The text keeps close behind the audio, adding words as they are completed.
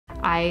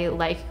I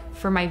like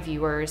for my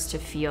viewers to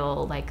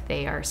feel like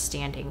they are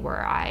standing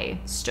where I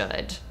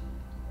stood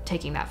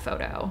taking that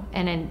photo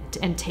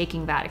and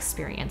taking that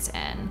experience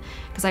in,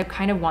 because I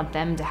kind of want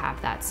them to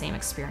have that same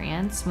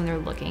experience when they're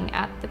looking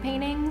at the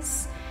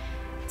paintings.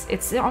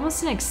 It's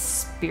almost an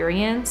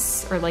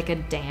experience or like a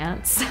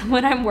dance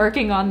when I'm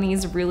working on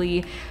these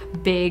really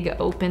big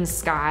open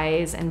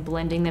skies and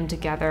blending them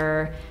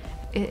together.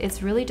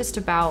 It's really just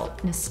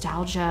about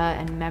nostalgia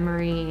and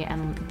memory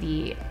and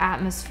the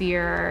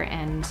atmosphere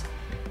and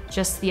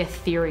just the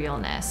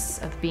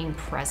etherealness of being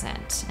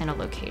present in a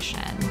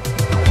location.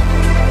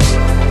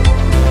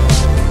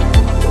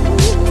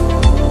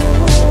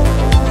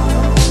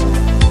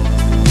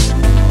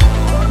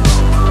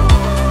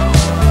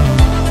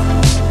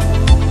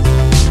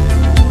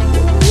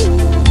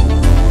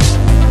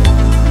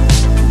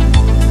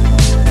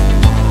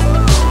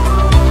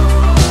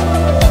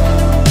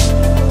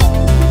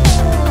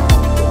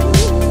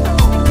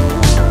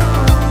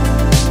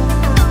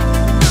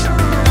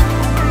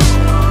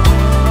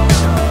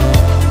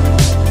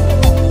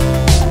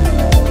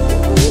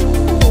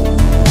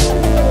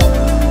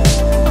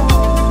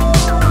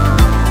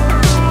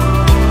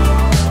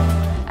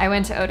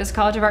 To Otis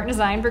College of Art and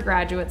Design for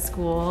graduate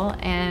school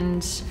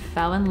and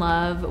fell in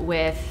love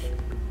with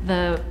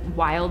the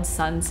wild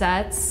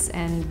sunsets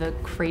and the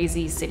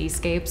crazy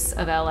cityscapes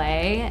of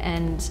LA.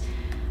 And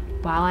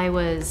while I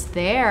was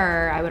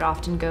there, I would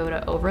often go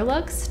to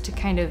overlooks to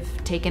kind of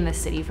take in the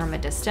city from a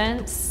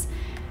distance.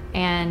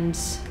 And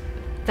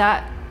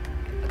that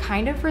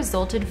kind of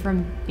resulted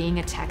from being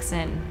a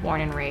Texan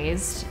born and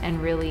raised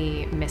and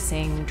really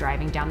missing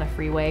driving down the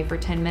freeway for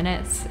 10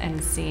 minutes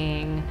and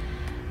seeing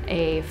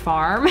a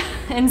farm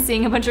and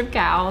seeing a bunch of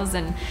cows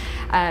and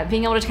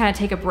being able to kind of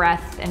take a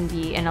breath and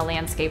be in a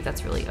landscape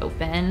that's really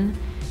open.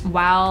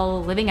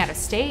 While living out of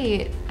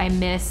state, I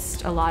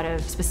missed a lot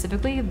of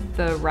specifically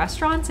the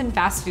restaurants and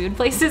fast food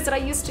places that I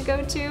used to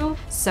go to.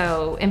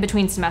 So in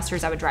between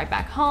semesters, I would drive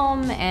back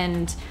home,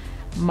 and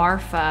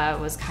Marfa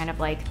was kind of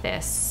like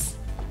this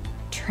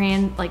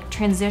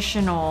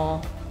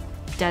transitional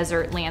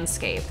desert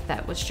landscape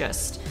that was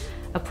just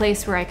a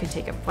place where I could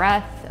take a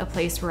breath, a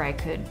place where I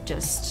could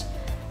just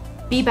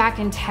be back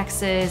in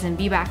Texas and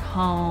be back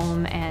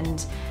home.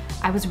 And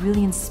I was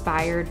really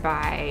inspired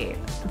by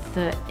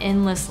the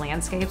endless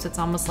landscapes. It's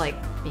almost like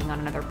being on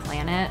another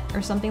planet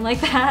or something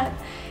like that.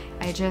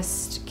 I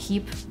just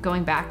keep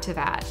going back to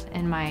that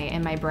in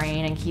my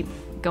brain and keep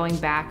going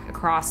back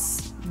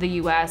across the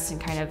US and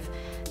kind of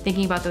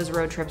thinking about those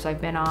road trips I've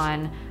been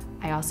on.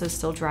 I also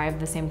still drive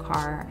the same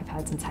car I've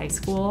had since high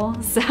school.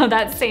 So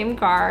that same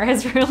car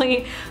has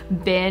really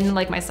been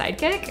like my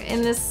sidekick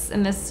in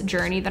this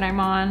journey that I'm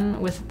on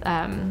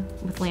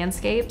with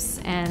landscapes.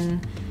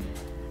 And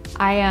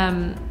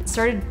I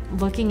started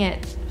looking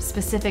at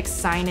specific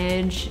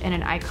signage in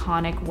an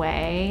iconic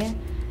way.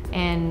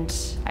 And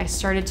I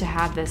started to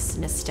have this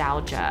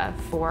nostalgia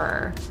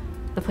for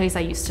the place I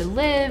used to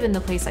live and the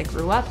place I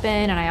grew up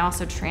in, and I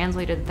also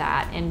translated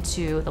that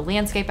into the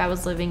landscape I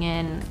was living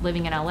in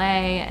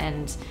LA,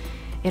 and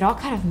it all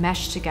kind of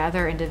meshed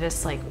together into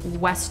this like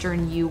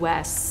Western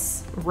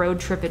US road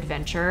trip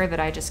adventure that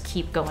I just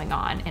keep going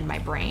on in my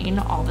brain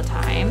all the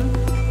time.